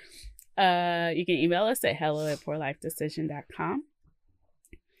can email us at hello@poorlifedecision.com.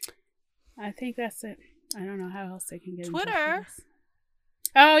 I think that's it. I don't know how else they can get Twitter.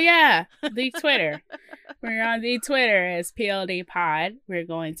 Oh, yeah. The Twitter. We're on the Twitter as PLD Pod. We're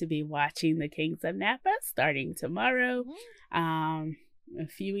going to be watching The Kings of Napa starting tomorrow. A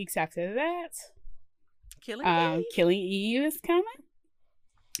few weeks after that, Killing Eve is coming.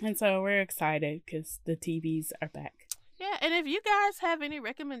 And so we're excited because the TVs are back. Yeah, and if you guys have any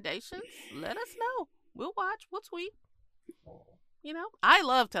recommendations, let us know. We'll watch. We'll tweet. You know, I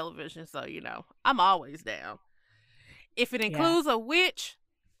love television, so, you know, I'm always down. If it includes a witch,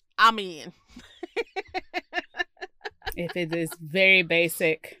 I'm in. If it is very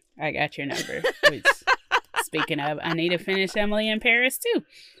basic, I got your number. Which, speaking of, I need to finish Emily in Paris, too.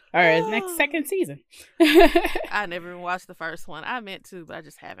 Or next second season. I never even watched the first one. I meant to, but I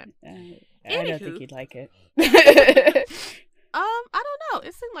just haven't. I don't think you'd like it. I don't know.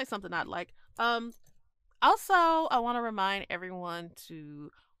 It seemed like something I'd like. Also, I want to remind everyone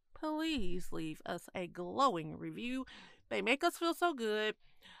to please leave us a glowing review. They make us feel so good.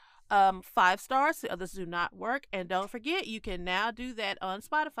 5 stars. The others do not work. And don't forget, you can now do that on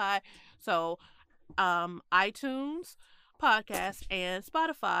Spotify. So, iTunes, podcast, and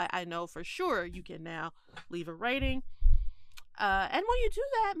Spotify, I know for sure you can now leave a rating. And when you do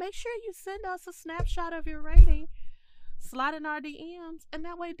that, make sure you send us a snapshot of your rating. Slide in our DMs, and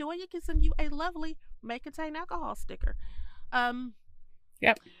that way Doya can send you a lovely may contain alcohol sticker.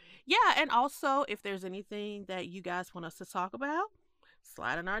 Yep. Yeah, and also if there's anything that you guys want us to talk about,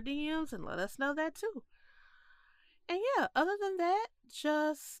 slide in our DMs and let us know that too. And yeah, other than that,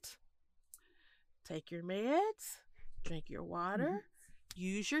 just take your meds, drink your water,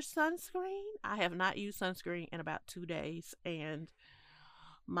 use your sunscreen. I have not used sunscreen in about 2 days, and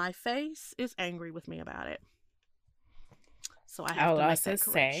my face is angry with me about it. So I have to make that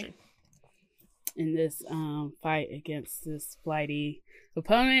correction. In this fight against this flighty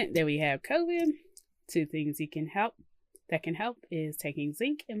opponent that we have COVID, 2 things that can help is taking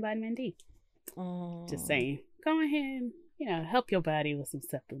zinc and vitamin D. Just saying, go ahead and help your body with some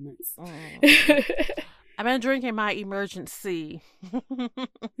supplements. I've been drinking my Emergency,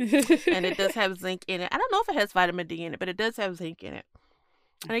 and it does have zinc in it. I don't know if it has vitamin D in it, but it does have zinc in it,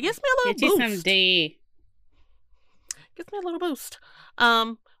 and it gives me a little boost. Get you some D. Gives me a little boost.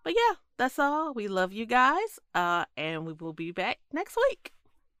 But yeah, that's all. We love you guys, and we will be back next week.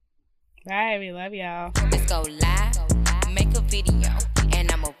 Bye. We love y'all. Let's go live, make a video,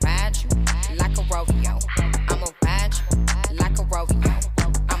 and I'ma ride you like a rodeo. I'ma ride you like a rodeo.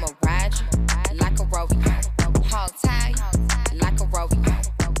 I'ma ride you